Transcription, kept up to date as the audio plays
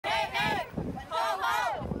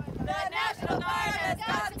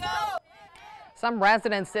Some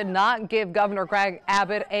residents did not give Governor Greg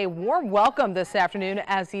Abbott a warm welcome this afternoon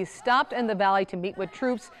as he stopped in the valley to meet with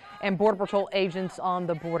troops and Border Patrol agents on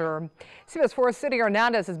the border. CBS 4's Cindy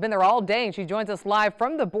Hernandez has been there all day, and she joins us live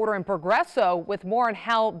from the border in Progreso with more on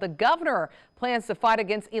how the governor plans to fight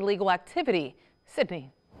against illegal activity.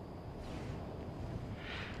 Sydney.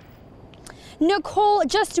 Nicole,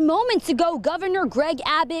 just moments ago, Governor Greg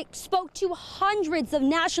Abbott spoke to hundreds of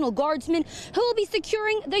National Guardsmen who will be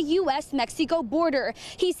securing the U.S.-Mexico border.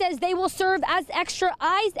 He says they will serve as extra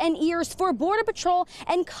eyes and ears for Border Patrol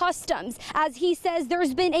and Customs, as he says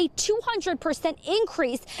there's been a 200%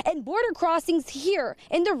 increase in border crossings here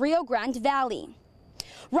in the Rio Grande Valley.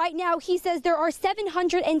 Right now, he says there are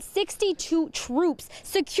 762 troops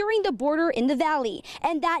securing the border in the valley,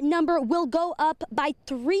 and that number will go up by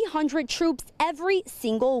 300 troops every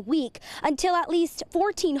single week until at least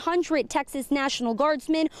 1,400 Texas National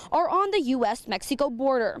Guardsmen are on the U.S.-Mexico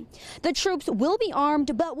border. The troops will be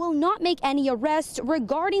armed but will not make any arrests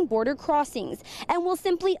regarding border crossings and will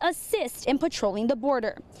simply assist in patrolling the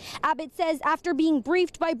border. Abbott says after being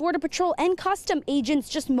briefed by Border Patrol and Customs agents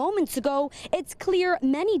just moments ago, it's clear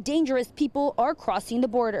many dangerous people are crossing the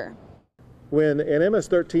border. When an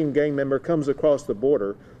MS-13 gang member comes across the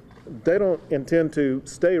border, they don't intend to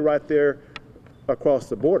stay right there across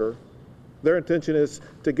the border. Their intention is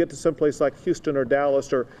to get to someplace like Houston or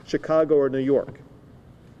Dallas or Chicago or New York.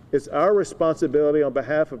 It's our responsibility on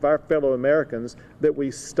behalf of our fellow Americans that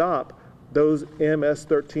we stop those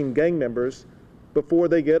MS-13 gang members before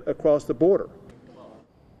they get across the border.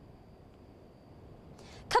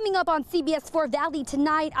 Coming up on CBS 4 Valley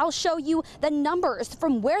tonight, I'll show you the numbers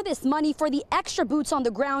from where this money for the extra boots on the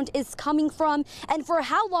ground is coming from and for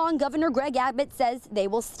how long Governor Greg Abbott says they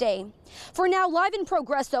will stay. For now, live in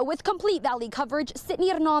Progreso with complete Valley coverage, Cindy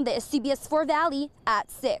Hernandez, CBS 4 Valley at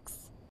 6.